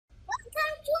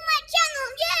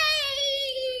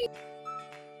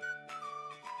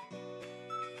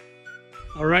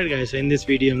Alright guys, so in this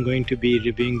video I'm going to be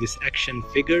reviewing this action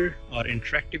figure or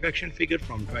interactive action figure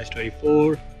from Toy Story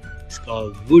 4. It's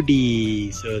called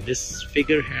Woody. So this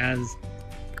figure has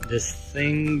this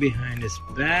thing behind his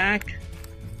back.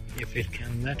 If it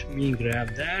can let me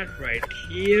grab that right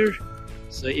here.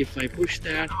 So if I push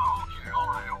that,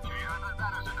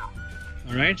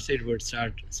 alright, so it would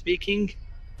start speaking.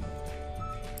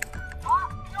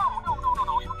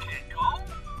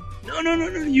 No,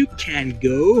 you can't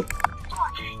go.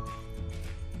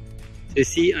 So you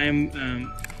see, I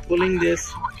am pulling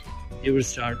this, it will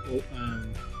start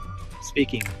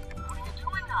speaking.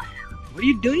 What are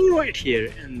you doing right here?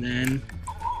 And then...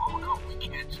 How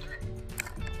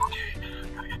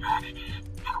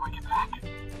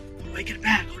do I get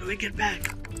back? How do I get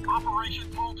back?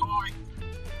 Operation Pull Toy.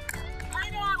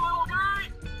 Hang on, little guy.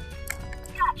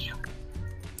 Gotcha.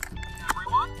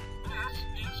 Everyone,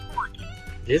 this is Forky.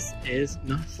 This is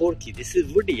not Forky, this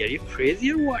is Woody. Are you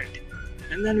crazy or what?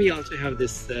 And then we also have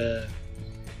this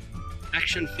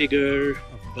action figure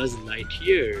of Buzz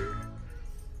Lightyear.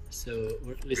 So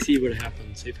let's see what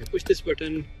happens. So if I push this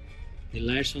button, the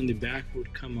lights on the back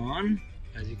would come on,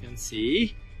 as you can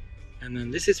see. And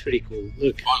then this is pretty cool.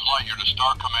 Look. Buzz Lightyear to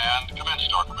Star Command. Come in,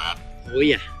 Star Command. Oh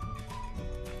yeah.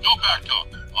 No back talk.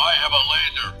 I have a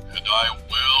laser and I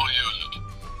will use it.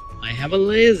 I have a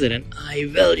laser and I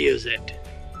will use it.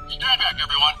 Stand back,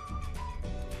 everyone.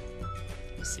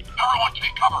 Let's see. Everyone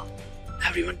take cover.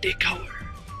 Everyone take cover.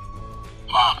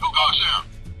 Come on, who goes there?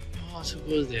 Oh, so who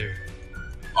goes there?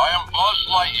 I am Buzz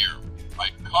Lightyear. I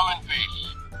come in peace.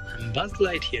 I'm Buzz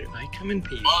Lightyear. I come in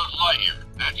peace. Buzz Lightyear,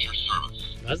 that's your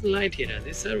service. Buzz Lightyear as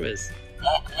a service.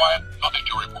 All quiet, nothing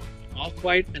to report. All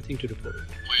quiet, nothing to report.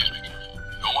 Please be careful.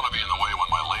 You don't want to be in the way when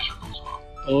my laser goes off.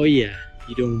 Oh yeah,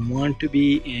 you don't want to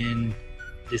be in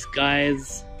this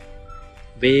guy's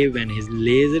way when his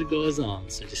laser goes on.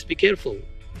 So just be careful.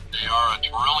 They are a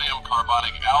beryllium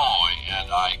carbonic alloy and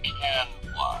I can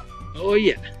fly. Oh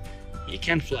yeah, he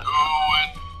can fly. To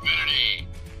infinity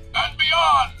and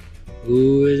beyond.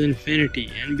 Who is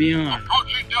infinity and beyond?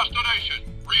 Approaching destination.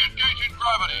 Re-engaging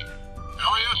gravity.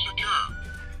 Area secure.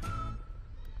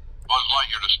 Buzz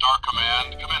Lightyear to Star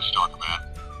Command. Come in, Star Command.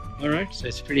 Alright, so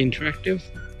it's pretty interactive.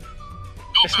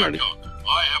 No That's back not talk.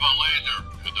 I have a laser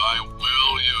and I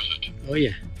will use it. Oh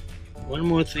yeah. One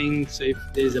more thing, so if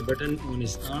there is a button on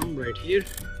his arm right here,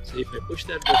 so if I push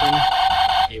that button,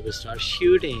 it will start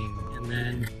shooting. And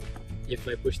then if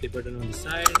I push the button on the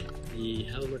side, the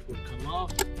helmet would come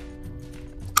off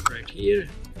right here,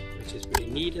 which is pretty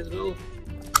neat as well.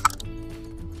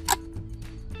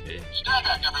 Okay. Stand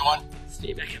back, everyone.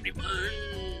 Stay back, everyone.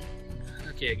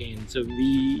 Okay, again, so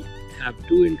we have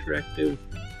two interactive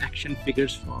action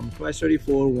figures from Toy Story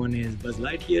 4. One is Buzz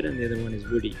Lightyear and the other one is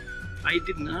Woody. I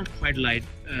did not quite like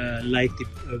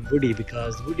the Woody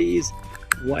because Woody's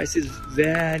voice is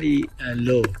very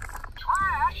low.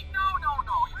 Trash? No,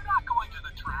 you're not going to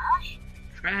the trash.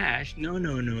 Trash? No,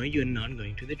 you're not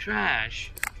going to the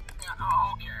trash. Yeah,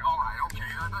 oh, okay, alright, okay,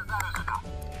 that is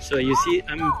enough. So you see,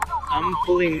 I'm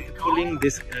pulling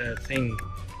this thing,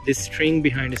 this string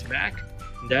behind his back.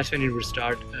 That's when it will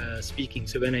start speaking.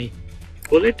 So when I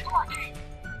pull it,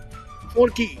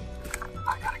 Forky.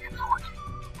 I gotta get Forky.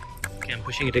 Okay, I'm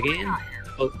pushing it again.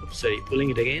 Oh, oops, sorry,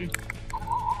 pulling it again. Oh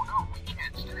no, we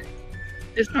can't stay.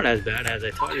 It's not as bad as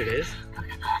I thought it is. Gotta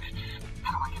get back.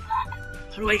 How do I get back?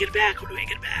 How do I get back? How do I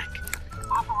get back?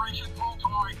 Operation Pull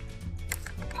Toy.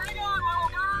 Hang on, little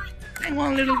guy. Hang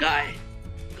on, little guy.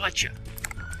 Gotcha.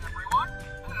 Everyone,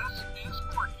 this is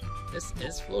Forky. This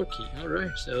is Forky.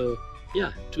 Alright, so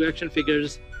yeah, two action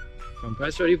figures from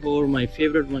Toy Story 4. My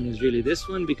favorite one is really this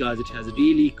one because it has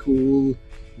really cool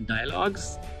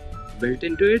dialogues built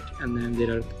into it, and then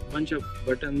there are a bunch of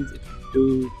buttons. If you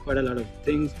do quite a lot of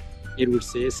things, it would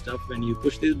say stuff. When you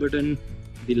push this button,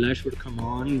 the lights would come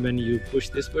on. When you push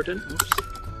this button, oops,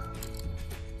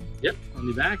 yep, on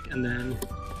the back, and then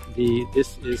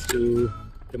this is to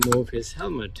remove his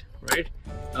helmet, right?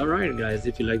 Alright guys,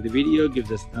 if you like the video, give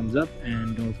us a thumbs up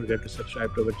and don't forget to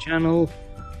subscribe to our channel,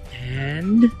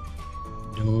 and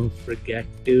don't forget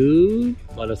to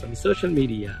follow us on social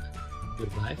media.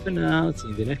 Goodbye for now, see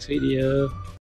you in the next video.